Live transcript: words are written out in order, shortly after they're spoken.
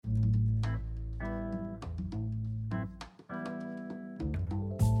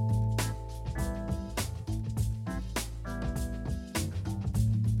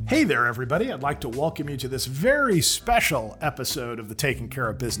Hey there, everybody. I'd like to welcome you to this very special episode of the Taking Care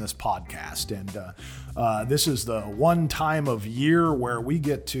of Business podcast. And this is the one time of year where we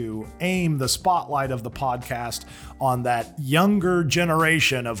get to aim the spotlight of the podcast on that younger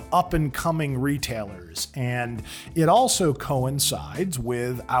generation of up-and-coming retailers. And it also coincides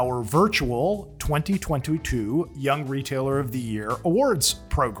with our virtual 2022 Young Retailer of the Year Awards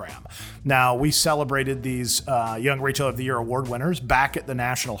program. Now, we celebrated these Young Retailer of the Year award winners back at the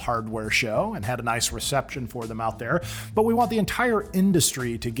National Hardware Show and had a nice reception for them out there. But we want the entire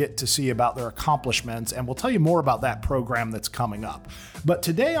industry to get to see about their accomplishments, and we'll tell you more about that program that's coming up. But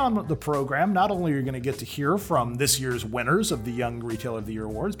today on the program, not only are you going to get to hear from this year's winners of the Young Retailer of the Year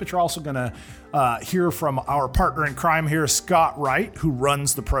Awards, but you're also going to hear from our partner in crime here, Scott Wright, who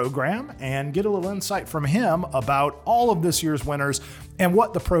runs the program, and get a little insight from him about all of this year's winners and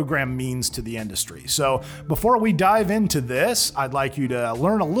what the program means to the industry. So before we dive into this, I'd like you to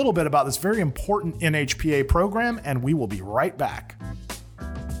learn a little bit about this very important NHPA program, and we will be right back.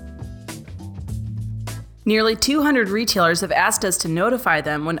 Nearly 200 retailers have asked us to notify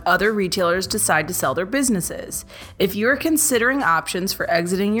them when other retailers decide to sell their businesses. If you're considering options for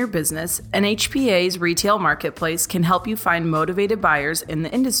exiting your business, NHPA's retail marketplace can help you find motivated buyers in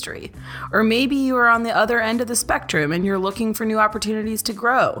the industry. Or maybe you are on the other end of the spectrum and you're looking for new opportunities to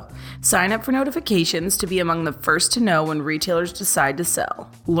grow. Sign up for notifications to be among the first to know when retailers decide to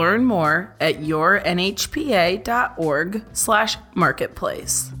sell. Learn more at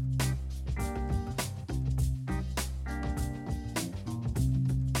yournhpa.org/marketplace.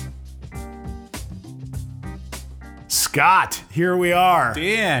 Scott, here we are.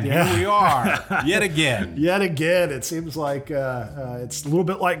 Dan, Here we are. Yet again. Yet again. It seems like it's a little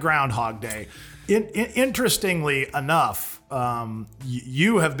bit like Groundhog Day. Interestingly enough,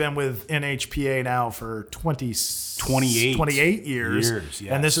 you have been with NHPA now for 28 years.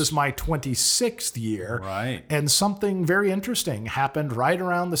 Yes. And this is my 26th year. Right. And something very interesting happened right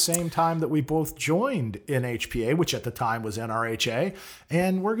around the same time that we both joined NHPA, which at the time was NRHA.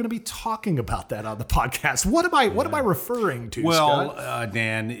 And we're going to be talking about that on the podcast. What am I referring to, Scott?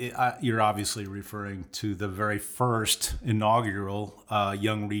 Dan, you're obviously referring to the very first inaugural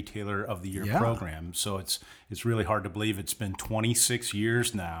Young Retailer of the Year program. So it's really hard to believe it's been 26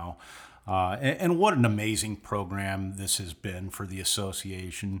 years now. And what an amazing program this has been for the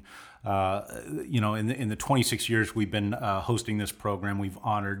association. In the 26 years we've been hosting this program, we've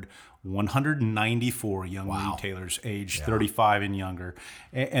honored 194 young retailers aged 35 and younger.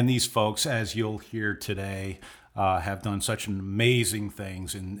 And these folks, as you'll hear today, have done such amazing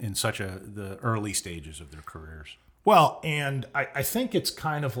things in the early stages of their careers. Well, and I think it's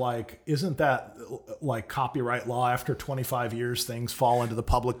kind of like, isn't that like copyright law? After 25 years, things fall into the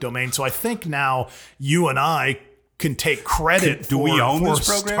public domain. So I think now you and I can take credit for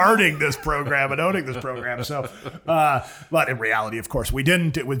starting this program and owning this program. So, but in reality, of course, we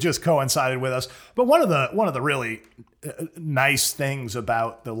didn't. It was just coincided with us. But one of the really nice things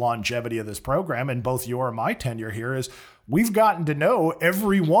about the longevity of this program, and both your and my tenure here, is we've gotten to know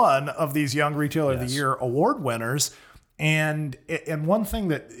every one of these Young Retailer of the Year award winners. And one thing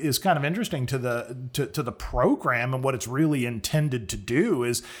that is kind of interesting to the program and what it's really intended to do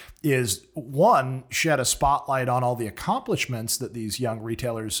is one, shed a spotlight on all the accomplishments that these young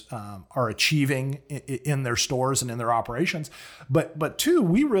retailers are achieving in their stores and in their operations. But two,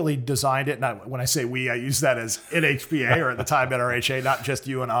 we really designed it. And when I say we, I use that as NHPA or at the time NRHA, not just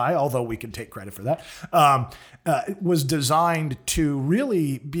you and I, although we can take credit for that. It was designed to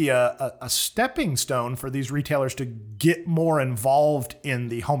really be a stepping stone for these retailers to get more involved in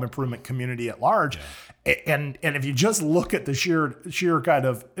the home improvement community at large. Yeah. And if you just look at the sheer kind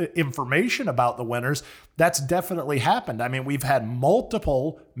of information about the winners, that's definitely happened. I mean, we've had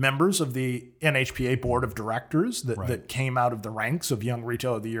multiple members of the NHPA board of directors that came out of the ranks of Young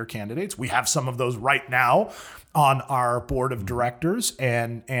Retailer of the Year candidates. We have some of those right now on our board of directors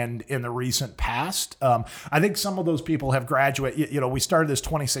and in the recent past. I think some of those people have graduated. We started this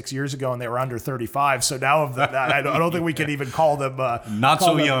 26 years ago and they were under 35. So now I don't think we can even call them not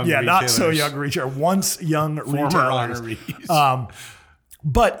so young retailers. Once young retailers.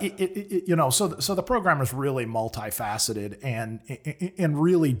 But so the program is really multifaceted and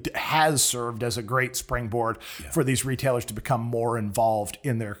really has served as a great springboard for these retailers to become more involved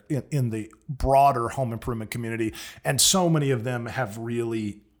in the broader home improvement community. And so many of them have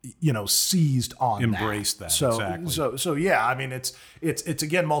really seized on embraced that. So, exactly. So yeah, I mean, it's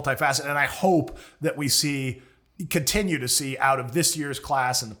again multifaceted, and I hope that we see continue to see out of this year's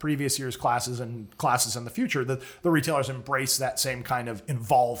class and the previous year's classes and classes in the future that the retailers embrace that same kind of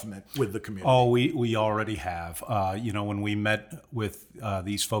involvement with the community? Oh, we already have. When we met with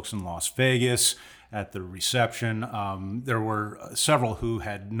these folks in Las Vegas at the reception, there were several who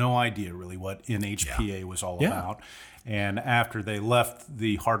had no idea really what NHPA was all about. And after they left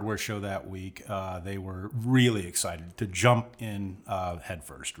the hardware show that week, they were really excited to jump in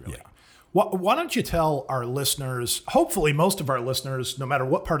headfirst, really. Yeah. Why don't you tell our listeners, hopefully most of our listeners, no matter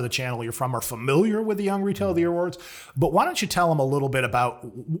what part of the channel you're from, are familiar with the Young Retailer of the Year Awards, but why don't you tell them a little bit about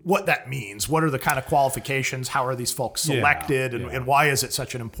what that means? What are the kind of qualifications? How are these folks selected? And why is it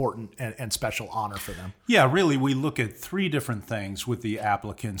such an important and special honor for them? Yeah, really, we look at three different things with the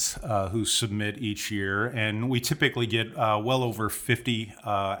applicants who submit each year, and we typically get well over 50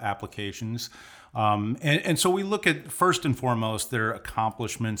 applications. And so we look at, first and foremost, their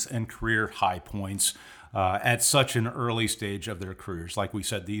accomplishments and career high points at such an early stage of their careers. Like we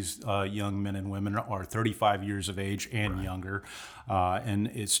said, these young men and women are 35 years of age and younger. And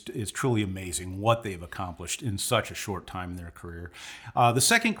it's truly amazing what they've accomplished in such a short time in their career. The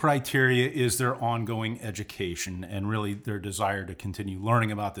second criteria is their ongoing education and really their desire to continue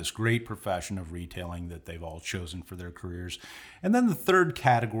learning about this great profession of retailing that they've all chosen for their careers. And then the third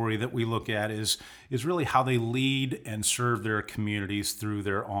category that we look at is really how they lead and serve their communities through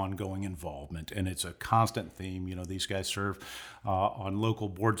their ongoing involvement. And it's a constant theme. You know, these guys serve on local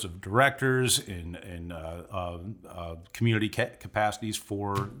boards of directors in community capacities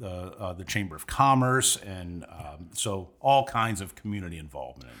for the Chamber of Commerce, and so all kinds of community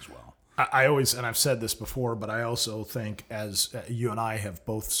involvement as well. I always, and I've said this before, but I also think, as you and I have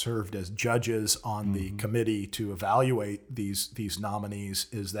both served as judges on the committee to evaluate these nominees,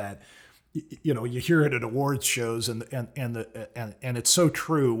 is that, you know, you hear it at awards shows, and it's so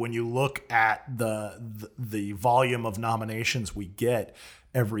true when you look at the volume of nominations we get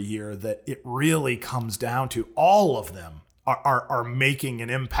every year, that it really comes down to all of them are making an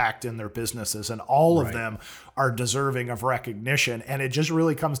impact in their businesses, and all of them are deserving of recognition. And it just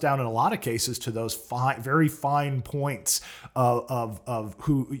really comes down in a lot of cases to those very fine points of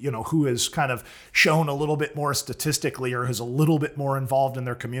who is kind of shown a little bit more statistically or is a little bit more involved in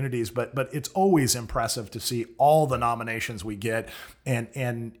their communities. But it's always impressive to see all the nominations we get,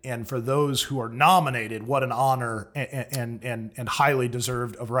 and for those who are nominated, what an honor and highly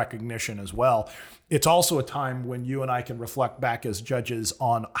deserved of recognition as well. It's also a time when you and I can reflect back as judges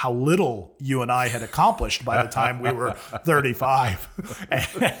on how little you and I had accomplished by the time we were 35.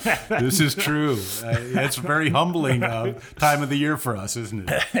 This is true. It's a very humbling time of the year for us, isn't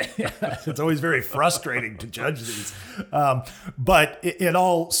it? It's always very frustrating to judge these. But in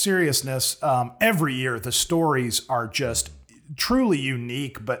all seriousness, every year the stories are just truly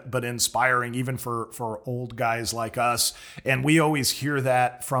unique, but inspiring, even for old guys like us. And we always hear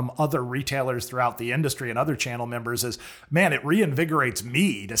that from other retailers throughout the industry and other channel members is, man, it reinvigorates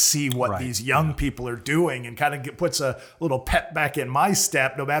me to see what these young people are doing, and kind of puts a little pep back in my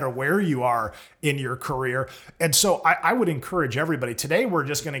step, no matter where you are in your career. And so I would encourage everybody. Today, we're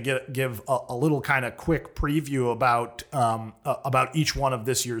just going to give a little kind of quick preview about each one of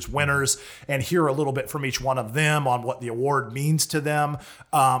this year's winners, and hear a little bit from each one of them on what the award means to them.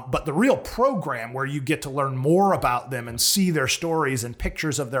 But the real program, where you get to learn more about them and see their stories and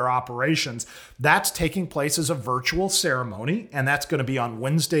pictures of their operations, that's taking place as a virtual ceremony. And that's going to be on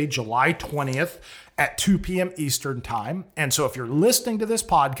Wednesday, July 20th at 2 p.m. Eastern time. And so if you're listening to this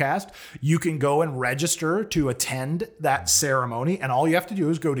podcast, you can go and register to attend that ceremony. And all you have to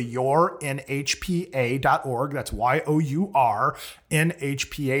do is go to yournhpa.org. That's YOUR, and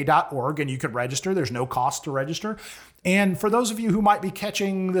you can register. There's no cost to register. And for those of you who might be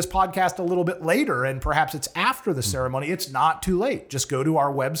catching this podcast a little bit later, and perhaps it's after the ceremony, it's not too late. Just go to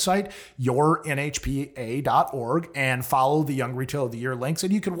our website, yournhpa.org, and follow the Young Retailer of the Year links,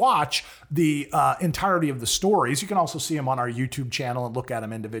 and you can watch the entirety of the stories. You can also see them on our YouTube channel and look at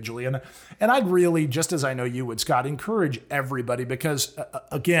them individually. And I'd really, just as I know you would, Scott, encourage everybody, because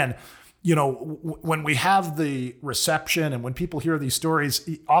again, you know, when we have the reception and when people hear these stories,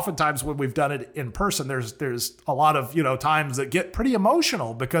 oftentimes when we've done it in person, there's a lot of, you know, times that get pretty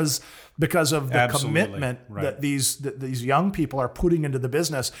emotional because of the commitment that these young people are putting into the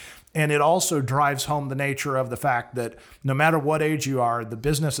business. And it also drives home the nature of the fact that no matter what age you are, the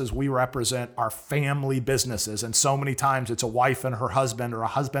businesses we represent are family businesses. And so many times it's a wife and her husband, or a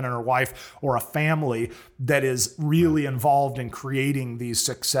husband and her wife, or a family that is really involved in creating these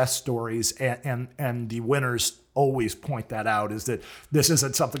success stories. And the winners always point that out, is that this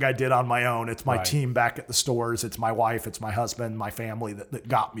isn't something I did on my own. It's my team back at the stores. It's my wife, it's my husband, my family that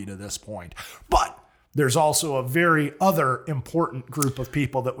got me to this point. But there's also a very other important group of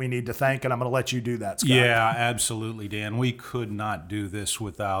people that we need to thank, and I'm going to let you do that, Scott. Yeah, absolutely, Dan. We could not do this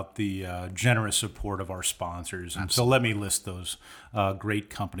without the generous support of our sponsors. And so let me list those great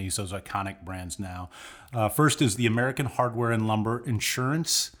companies, those iconic brands now. First is the American Hardware and Lumber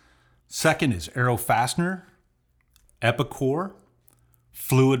Insurance. Second is Aero Fastener, Epicor,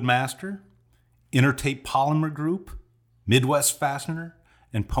 Fluid Master, Intertape Polymer Group, Midwest Fastener,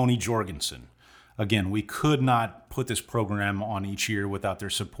 and Pony Jorgensen. Again, we could not put this program on each year without their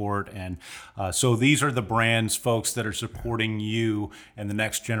support. And so these are the brands, folks, that are supporting you and the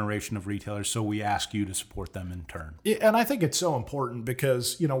next generation of retailers. So we ask you to support them in turn. And I think it's so important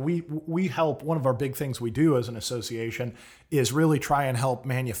because, we help. One of our big things we do as an association is really try and help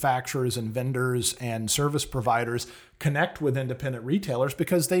manufacturers and vendors and service providers connect with independent retailers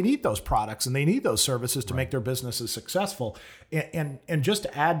because they need those products and they need those services to make their businesses successful. And just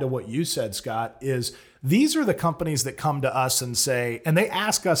to add to what you said, Scott, is these are the companies that come to us and say, and they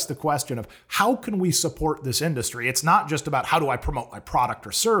ask us the question of how can we support this industry? It's not just about how do I promote my product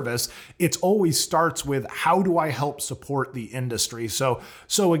or service. It's always starts with how do I help support the industry? So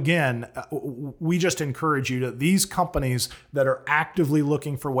again, we just encourage you to these companies that are actively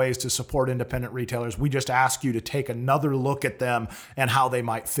looking for ways to support independent retailers. We just ask you to take another look at them and how they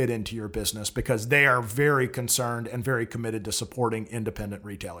might fit into your business because they are very concerned and very committed to supporting independent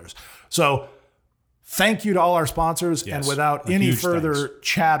retailers. So thank you to all our sponsors. Yes, and without any further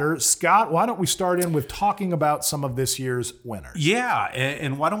chatter, Scott, why don't we start in with talking about some of this year's winners? Yeah,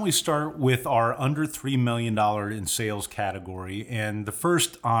 and why don't we start with our under $3 million in sales category. And the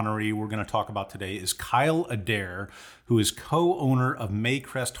first honoree we're going to talk about today is Kyle Adair, who is co-owner of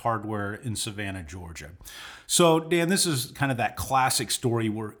Maycrest Hardware in Savannah, Georgia. So, Dan, this is kind of that classic story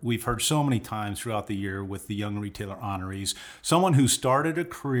where we've heard so many times throughout the year with the Young Retailer honorees. Someone who started a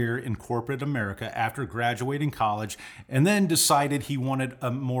career in corporate America after graduating college and then decided he wanted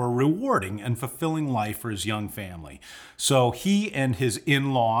a more rewarding and fulfilling life for his young family. So he and his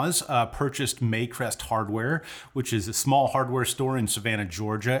in-laws purchased Maycrest Hardware, which is a small hardware store in Savannah,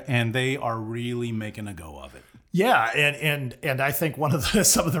 Georgia, and they are really making a go of it. Yeah, and I think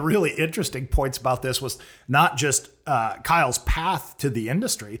some of the really interesting points about this was not just Kyle's path to the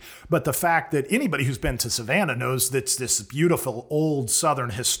industry, but the fact that anybody who's been to Savannah knows that it's this beautiful old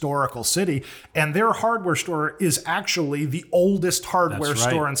Southern historical city, and their hardware store is actually the oldest hardware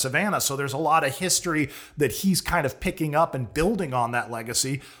store in Savannah. So there's a lot of history that he's kind of picking up and building on that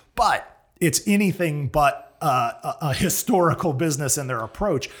legacy, but it's anything but a historical business in their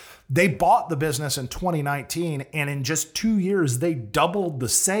approach. They bought the business in 2019, and in just 2 years, they doubled the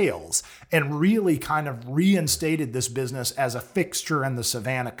sales and really kind of reinstated this business as a fixture in the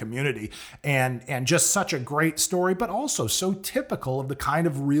Savannah community. And just such a great story, but also so typical of the kind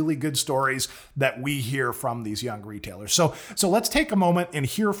of really good stories that we hear from these young retailers. So let's take a moment and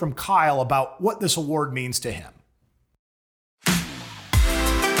hear from Kyle about what this award means to him.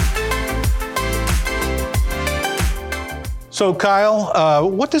 So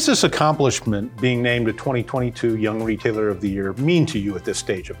Kyle, what does this accomplishment, being named a 2022 Young Retailer of the Year, mean to you at this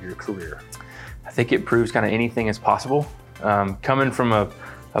stage of your career? I think it proves kind of anything is possible. Coming from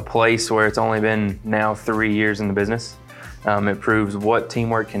a place where it's only been now 3 years in the business, it proves what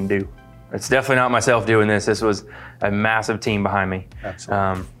teamwork can do. It's definitely not myself doing this. This was a massive team behind me.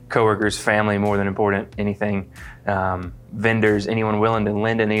 Absolutely. Coworkers, family, more than important, anything. Vendors, anyone willing to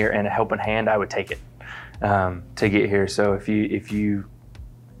lend an ear and a helping hand, I would take it. To get here. So if you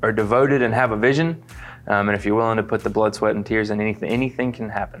are devoted and have a vision, and if you're willing to put the blood, sweat, and tears in anything can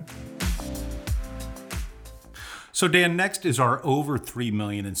happen. So Dan, next is our over $3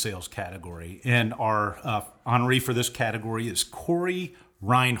 million in sales category. And our honoree for this category is Corey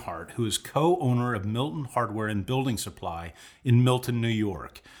Reinhardt, who is co-owner of Milton Hardware and Building Supply in Milton, New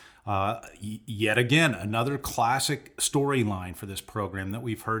York. Yet again, another classic storyline for this program that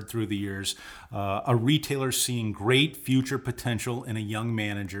we've heard through the years. A retailer seeing great future potential in a young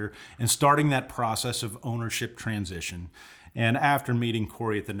manager and starting that process of ownership transition. And after meeting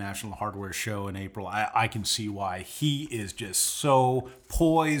Corey at the National Hardware Show in April, I can see why he is just so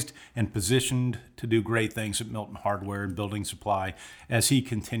poised and positioned to do great things at Milton Hardware and Building Supply as he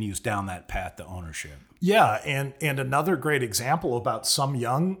continues down that path to ownership. Yeah, and another great example about some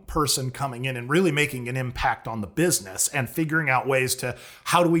young person coming in and really making an impact on the business and figuring out ways to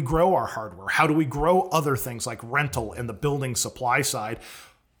how do we grow our hardware? How do we grow other things like rental and the building supply side?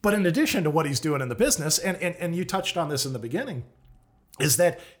 But in addition to what he's doing in the business, and you touched on this in the beginning, is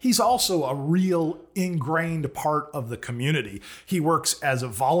that he's also a real ingrained part of the community. He works as a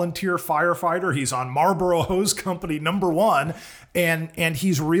volunteer firefighter. He's on Marlboro Hose Company #1, and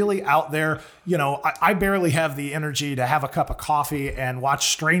he's really out there. You know, I barely have the energy to have a cup of coffee and watch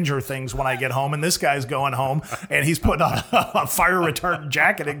Stranger Things when I get home, and this guy's going home and he's putting on a fire retardant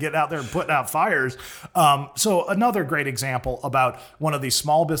jacket and getting out there and putting out fires. So another great example about one of these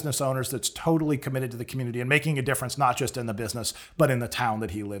small business owners that's totally committed to the community and making a difference, not just in the business, but in the town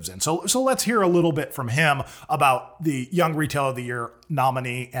that he lives in. So let's hear a little bit from him about the Young Retailer of the Year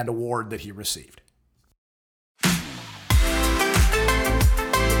nominee and award that he received.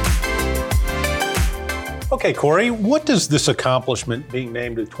 Okay, Corey, what does this accomplishment, being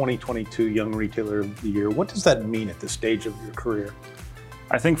named the 2022 Young Retailer of the Year, what does that mean at this stage of your career?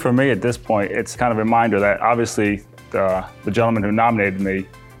 I think for me at this point, it's kind of a reminder that obviously the gentleman who nominated me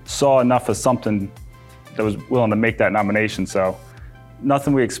saw enough of something that was willing to make that nomination. So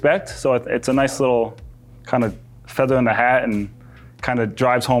nothing we expect. So it's a nice little kind of feather in the hat, and kind of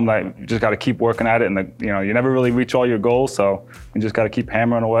drives home that you just got to keep working at it. And you never really reach all your goals. So you just got to keep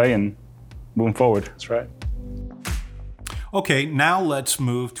hammering away and moving forward. That's right. Okay, now let's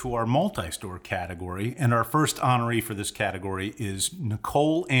move to our multi-store category. And our first honoree for this category is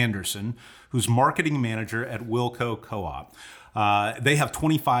Nicole Anderson, who's marketing manager at Wilco Co-op. They have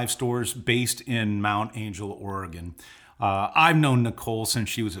 25 stores based in Mount Angel, Oregon. I've known Nicole since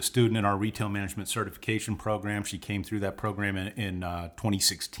she was a student in our retail management certification program. She came through that program in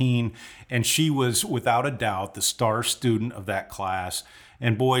 2016, and she was without a doubt the star student of that class.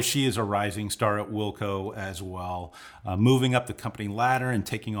 And boy, she is a rising star at Wilco as well, moving up the company ladder and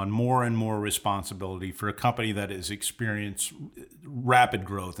taking on more and more responsibility for a company that has experienced rapid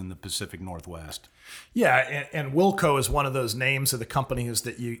growth in the Pacific Northwest. Yeah, and Wilco is one of those names of the companies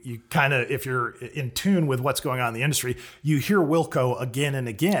that you kind of, if you're in tune with what's going on in the industry, you hear Wilco again and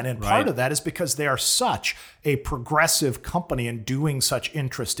again. And part of that is because they are such a progressive company and doing such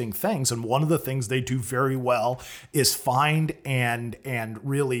interesting things. And one of the things they do very well is find and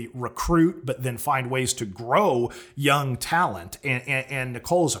really recruit, but then find ways to grow young talent. And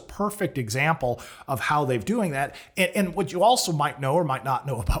Nicole is a perfect example of how they're doing that. And what you also might know or might not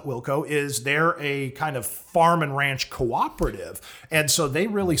know about Wilco is they're a kind of farm and ranch cooperative. And so they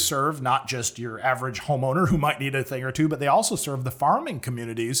really serve not just your average homeowner who might need a thing or two, but they also serve the farming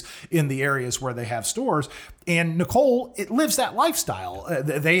communities in the areas where they have stores. And Nicole, it lives that lifestyle.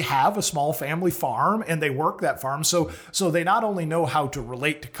 They have a small family farm and they work that farm. So they not only know how to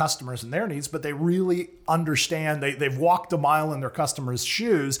relate to customers and their needs, but they really understand, they've walked a mile in their customers'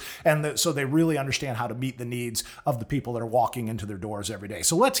 shoes. And so they really understand how to meet the needs of the people that are walking into their doors every day.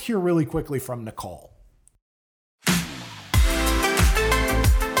 So let's hear really quickly from Nicole.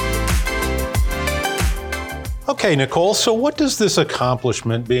 Okay, Nicole, so what does this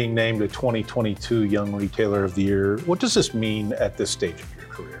accomplishment, being named the 2022 Young Retailer of the Year, what does this mean at this stage of your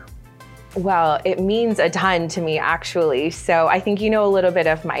career? Well, it means a ton to me, actually. So I think you know a little bit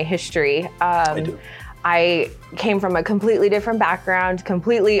of my history. I do. I came from a completely different background.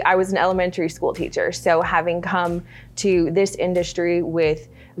 I was an elementary school teacher. So having come to this industry with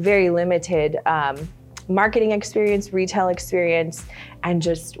very limited marketing experience, retail experience, and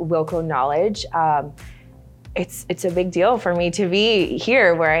just Wilco knowledge, it's a big deal for me to be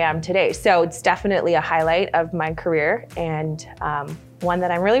here where I am today. So it's definitely a highlight of my career, and one that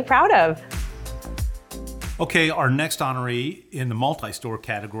I'm really proud of. Okay, our next honoree in the multi-store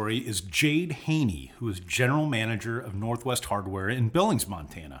category is Jade Haney, who is general manager of Northwest Hardware in Billings,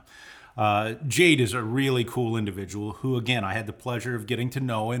 Montana. Jade is a really cool individual who, again, I had the pleasure of getting to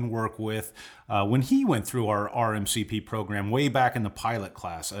know and work with when he went through our RMCP program way back in the pilot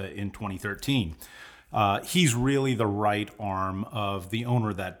class in 2013. He's really the right arm of the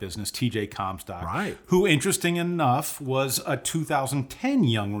owner of that business, TJ Comstock, who, interesting enough, was a 2010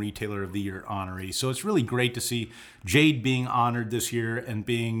 Young Retailer of the Year honoree. So it's really great to see Jade being honored this year and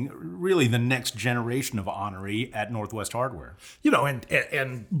being really the next generation of honoree at Northwest Hardware. You know,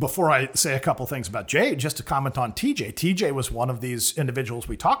 and before I say a couple things about Jade, just to comment on TJ. TJ was one of these individuals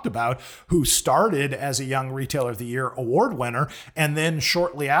we talked about who started as a Young Retailer of the Year award winner, and then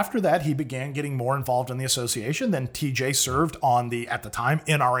shortly after that, he began getting more involved in the association. Then TJ served on the, at the time,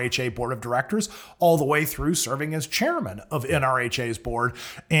 NRHA board of directors, all the way through serving as chairman of NRHA's board.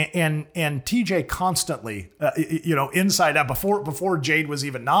 And TJ constantly, inside out, before Jade was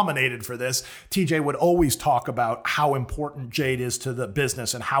even nominated for this, TJ would always talk about how important Jade is to the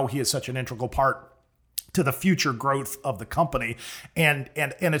business and how he is such an integral part to the future growth of the company. And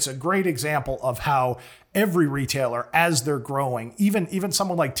it's a great example of how every retailer, as they're growing, even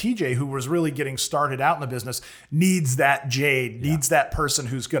someone like TJ, who was really getting started out in the business, needs that Jade, needs that person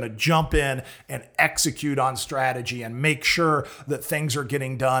who's going to jump in and execute on strategy and make sure that things are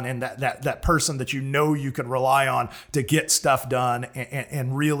getting done, and that person that you can rely on to get stuff done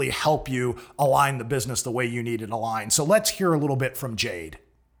and really help you align the business the way you need it aligned. So let's hear a little bit from Jade.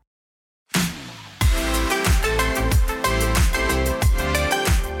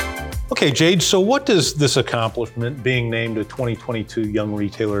 Okay, Jade, so what does this accomplishment, being named a 2022 Young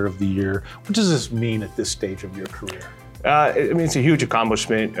Retailer of the Year, what does this mean at this stage of your career? It's a huge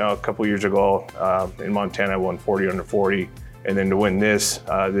accomplishment. A couple years ago in Montana, I won 40 under 40. And then to win this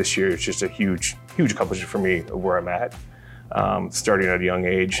year, it's just a huge accomplishment for me of where I'm at. Starting at a young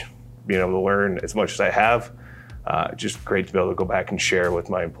age, being able to learn as much as I have, just great to be able to go back and share with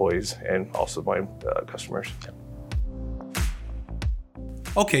my employees and also my customers.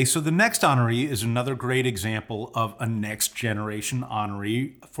 Okay, so the next honoree is another great example of a next generation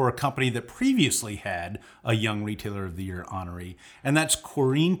honoree for a company that previously had a Young Retailer of the Year honoree, and that's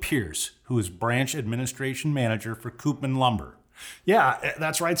Corrine Pierce, who is Branch Administration Manager for Koopman Lumber. Yeah,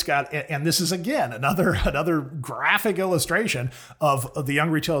 that's right, Scott. And this is, again, another graphic illustration of the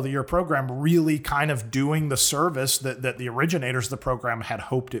Young Retailer of the Year program really kind of doing the service that the originators of the program had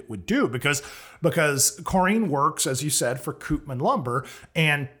hoped it would do. Because Corrine works, as you said, for Koopman Lumber,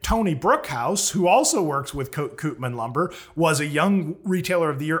 and Tony Brookhouse, who also works with Koopman Lumber, was a Young Retailer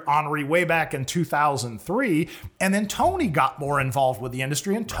of the Year honoree way back in 2003. And then Tony got more involved with the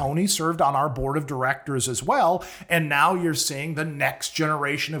industry, and Tony served on our board of directors as well. And now you're seeing the next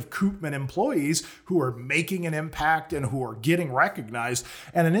generation of Koopman employees who are making an impact and who are getting recognized.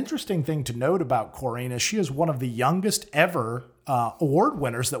 And an interesting thing to note about Corrine is she is one of the youngest ever award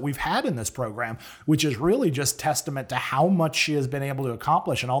winners that we've had in this program, which is really just testament to how much she has been able to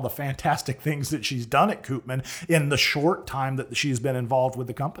accomplish and all the fantastic things that she's done at Koopman in the short time that she's been involved with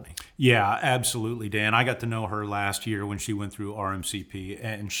the company. Yeah, absolutely, Dan. I got to know her last year when she went through RMCP,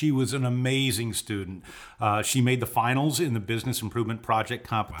 and she was an amazing student. She made the finals in the Business Improvement Project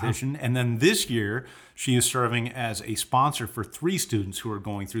competition, and then this year she is serving as a sponsor for 3 students who are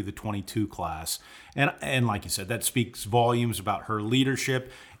going through the 22 class. And like you said, that speaks volumes about her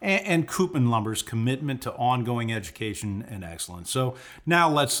leadership and Koopman Lumber's commitment to ongoing education and excellence. So now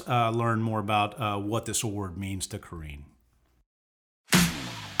let's learn more about what this award means to Corrine.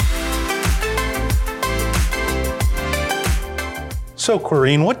 So,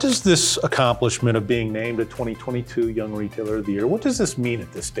 Corrine, what does this accomplishment of being named a 2022 Young Retailer of the Year, what does this mean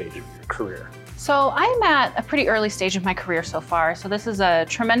at this stage of your career? So I'm at a pretty early stage of my career so far. So this is a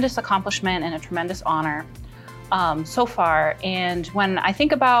tremendous accomplishment and a tremendous honor so far. And when I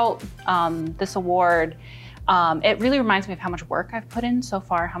think about this award, it really reminds me of how much work I've put in so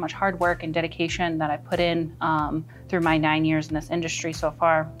far, how much hard work and dedication that I've put in through my 9 years in this industry so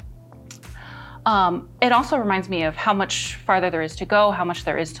far. It also reminds me of how much farther there is to go, how much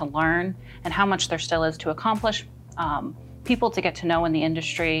there is to learn, and how much there still is to accomplish, people to get to know in the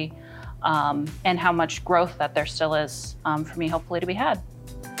industry, and how much growth that there still is for me, hopefully, to be had.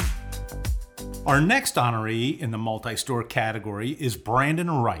 Our next honoree in the multi-store category is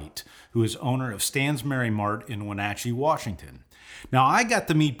Brandon Wright, who is owner of Stan's Mary Mart in Wenatchee, Washington. Now, I got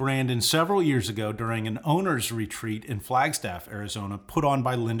to meet Brandon several years ago during an owner's retreat in Flagstaff, Arizona, put on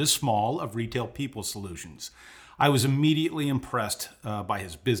by Linda Small of Retail People Solutions. I was immediately impressed by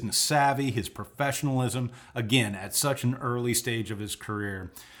his business savvy, his professionalism, again, at such an early stage of his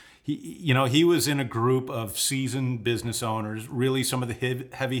career. He was in a group of seasoned business owners, really some of the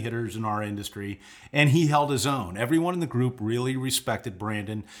heavy hitters in our industry, and he held his own. Everyone in the group really respected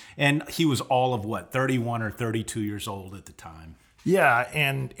Brandon, and he was all of 31 or 32 years old at the time. Yeah,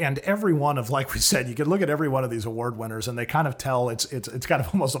 and every one of, like we said, you could look at every one of these award winners, and they kind of tell it's kind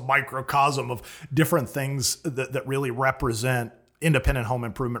of almost a microcosm of different things that really represent independent home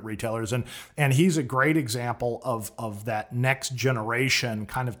improvement retailers. And he's a great example of that next generation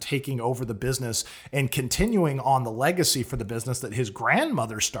kind of taking over the business and continuing on the legacy for the business that his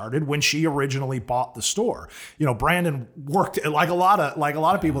grandmother started when she originally bought the store. Brandon worked like a lot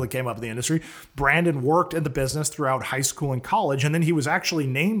of people that came up in the industry. Brandon worked in the business throughout high school and college, and then he was actually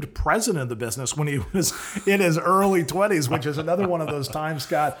named president of the business when he was in his early 20s, which is another one of those times,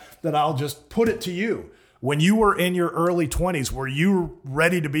 Scott, that I'll just put it to you. When you were in your early 20s, were you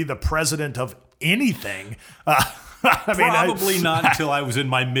ready to be the president of anything? Probably not until I was in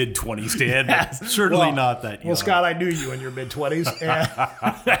my mid-20s, Dan. But certainly not that young. Well, Scott, I knew you in your mid-20s.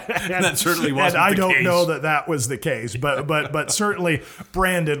 And that certainly wasn't and I the don't case. know that was the case. But certainly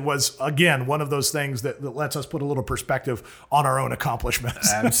Brandon was, again, one of those things that lets us put a little perspective on our own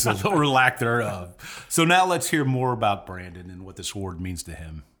accomplishments. Absolutely, or lack thereof. So now let's hear more about Brandon and what this award means to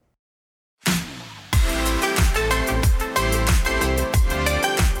him.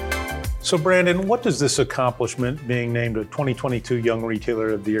 So Brandon, what does this accomplishment, being named a 2022 Young Retailer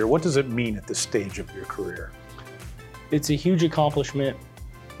of the Year, what does it mean at this stage of your career? It's a huge accomplishment,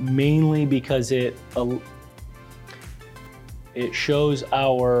 mainly because it shows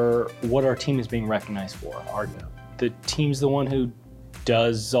what our team is being recognized for. The team's the one who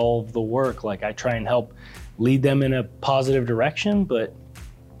does all of the work. Like, I try and help lead them in a positive direction, but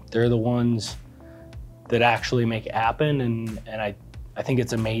they're the ones that actually make it happen. And I think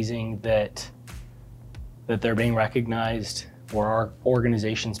it's amazing that they're being recognized, or our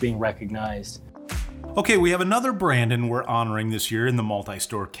organization's being recognized. Okay, we have another Brandon we're honoring this year in the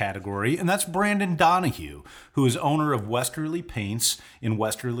multi-store category, and that's Brandon Donahue, who is owner of Westerly Paints in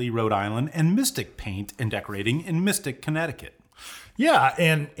Westerly, Rhode Island, and Mystic Paint and Decorating in Mystic, Connecticut. Yeah,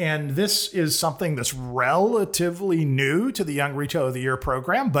 and this is something that's relatively new to the Young Retailer of the Year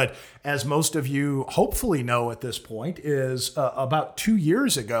program, but as most of you hopefully know at this point, is about 2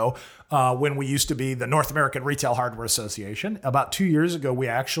 years ago, when we used to be the North American Retail Hardware Association. About 2 years ago, we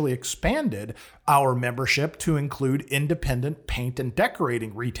actually expanded our membership to include independent paint and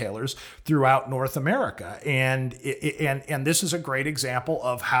decorating retailers throughout North America. And this is a great example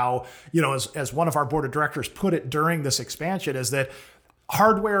of how, as one of our board of directors put it during this expansion, is that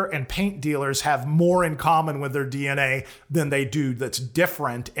hardware and paint dealers have more in common with their DNA than they do that's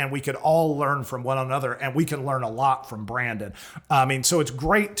different, and we could all learn from one another, and we can learn a lot from Brandon. So it's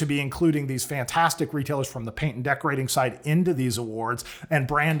great to be including these fantastic retailers from the paint and decorating side into these awards, and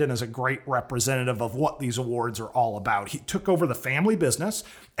Brandon is a great representative of what these awards are all about. He took over the family business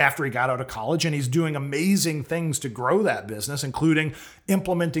after he got out of college, and he's doing amazing things to grow that business, including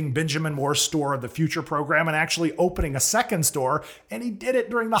implementing Benjamin Moore's Store of the Future program and actually opening a second store, and he did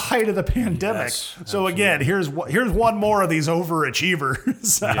it during the height of the pandemic. Yes, so again, here's one more of these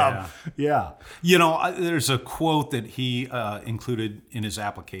overachievers. Yeah. There's a quote that he included in his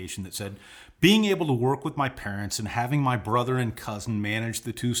application that said, "Being able to work with my parents and having my brother and cousin manage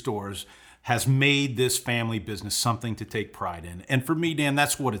the two stores has made this family business something to take pride in." And for me, Dan,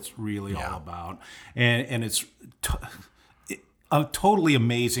 that's what it's really all about. And it's totally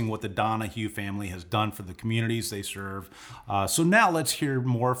amazing what the Donahue family has done for the communities they serve. So now let's hear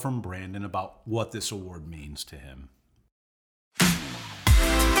more from Brandon about what this award means to him.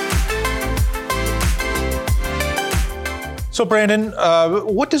 So Brandon,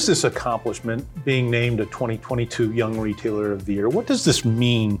 what does this accomplishment, being named a 2022 Young Retailer of the Year, what does this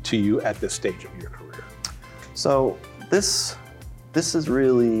mean to you at this stage of your career? So this is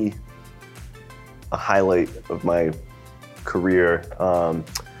really a highlight of my career.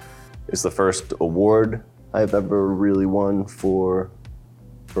 It's the first award I've ever really won for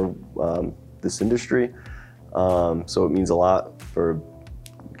this industry. So it means a lot for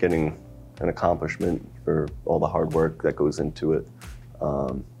getting an accomplishment, for all the hard work that goes into it,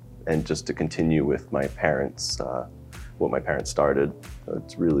 and just to continue with my parents, what my parents started.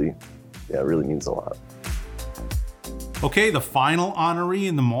 It really means a lot. Okay, the final honoree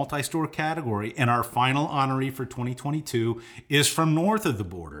in the multi-store category, and our final honoree for 2022 is from north of the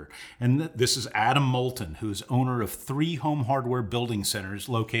border. And this is Adam Moulton, who is owner of 3 home hardware building centers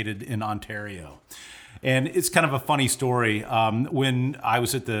located in Ontario. And it's kind of a funny story. When I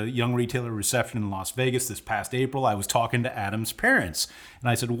was at the Young Retailer reception in Las Vegas this past April, I was talking to Adam's parents. And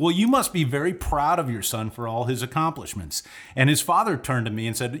I said, "Well, you must be very proud of your son for all his accomplishments." And his father turned to me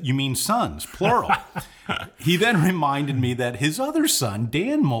and said, "You mean sons, plural." He then reminded me that his other son,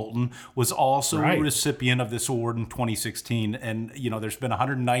 Dan Moulton, was also a recipient of this award in 2016. And, there's been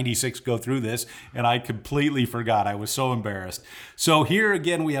 196 go through this, and I completely forgot. I was so embarrassed. So here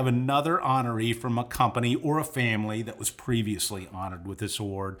again, we have another honoree from a company or a family that was previously honored with this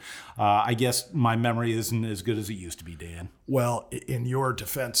award. I guess my memory isn't as good as it used to be, Dan. Well, in your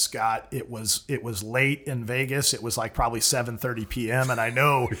defense, Scott, it was late in Vegas. It was like probably 7:30 p.m. And I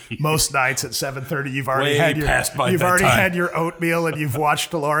know most nights at 7:30 you've already had your oatmeal and you've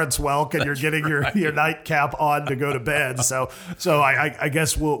watched Lawrence Welk and you're getting your nightcap on to go to bed. So I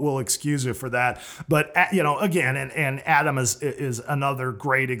guess we'll excuse you for that. But again, and Adam is another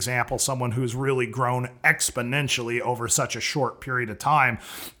great example, someone who's really grown exponentially over such a short period of time.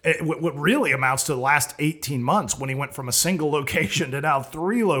 What really amounts to the last 18 months, when he went from a single single location to now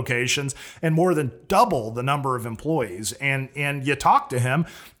 3 locations and more than double the number of employees. And you talk to him,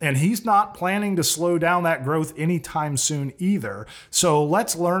 and he's not planning to slow down that growth anytime soon either. So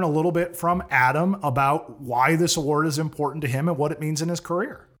let's learn a little bit from Adam about why this award is important to him and what it means in his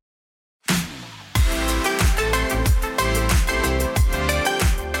career.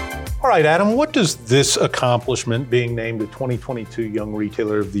 All right, Adam, what does this accomplishment, being named the 2022 Young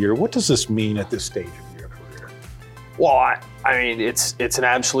Retailer of the Year, what does this mean at this stage of your career? Well, I mean, it's an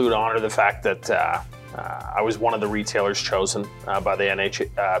absolute honor, the fact that I was one of the retailers chosen by the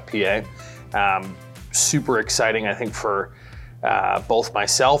NHPA. Super exciting, I think, for both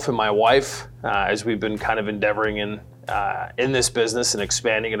myself and my wife, as we've been kind of endeavoring in this business and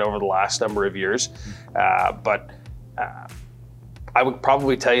expanding it over the last number of years. But I would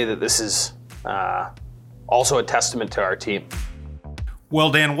probably tell you that this is also a testament to our team.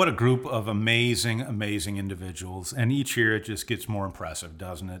 Well, Dan, what a group of amazing individuals. And each year it just gets more impressive,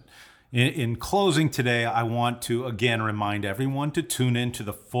 doesn't it? In closing today, I want to again remind everyone to tune in to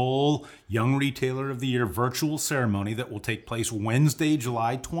the full Young Retailer of the Year virtual ceremony that will take place Wednesday,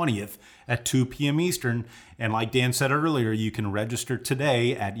 July 20th at 2 p.m. Eastern. And like Dan said earlier, you can register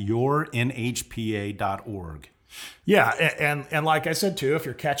today at yournhpa.org. Yeah, and like I said too, if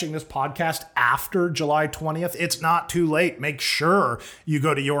you're catching this podcast after July 20th, it's not too late. Make sure you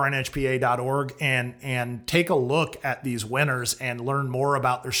go to yournhpa.org and take a look at these winners and learn more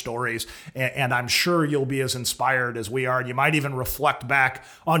about their stories. And I'm sure you'll be as inspired as we are. And you might even reflect back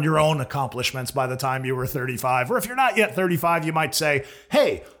on your own accomplishments by the time you were 35. Or if you're not yet 35, you might say,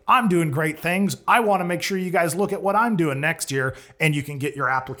 hey, I'm doing great things. I want to make sure you guys look at what I'm doing next year, and you can get your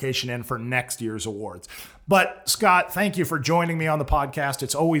application in for next year's awards. But Scott, thank you for joining me on the podcast.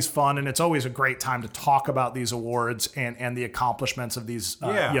 It's always fun, and it's always a great time to talk about these awards and the accomplishments of these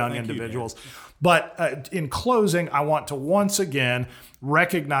young individuals. But in closing, I want to once again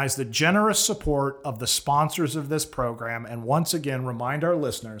recognize the generous support of the sponsors of this program, and once again remind our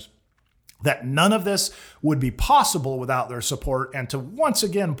listeners that none of this would be possible without their support, and to once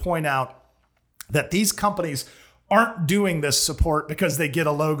again point out that these companies aren't doing this support because they get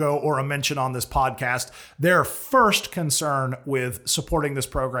a logo or a mention on this podcast. Their first concern with supporting this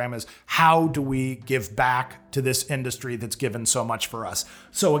program is how do we give back to this industry that's given so much for us?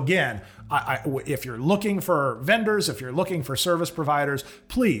 So again, if you're looking for vendors, if you're looking for service providers,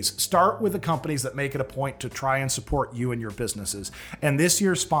 please start with the companies that make it a point to try and support you and your businesses. And this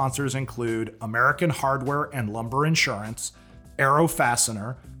year's sponsors include American Hardware and Lumber Insurance, Aero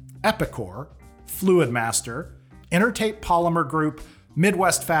Fastener, Epicor, Fluidmaster, Intertape Polymer Group,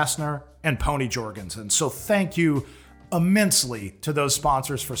 Midwest Fastener, and Pony Jorgensen. So thank you immensely to those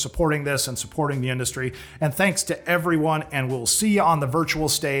sponsors for supporting this and supporting the industry. And thanks to everyone, and we'll see you on the virtual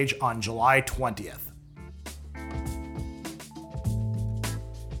stage on July 20th.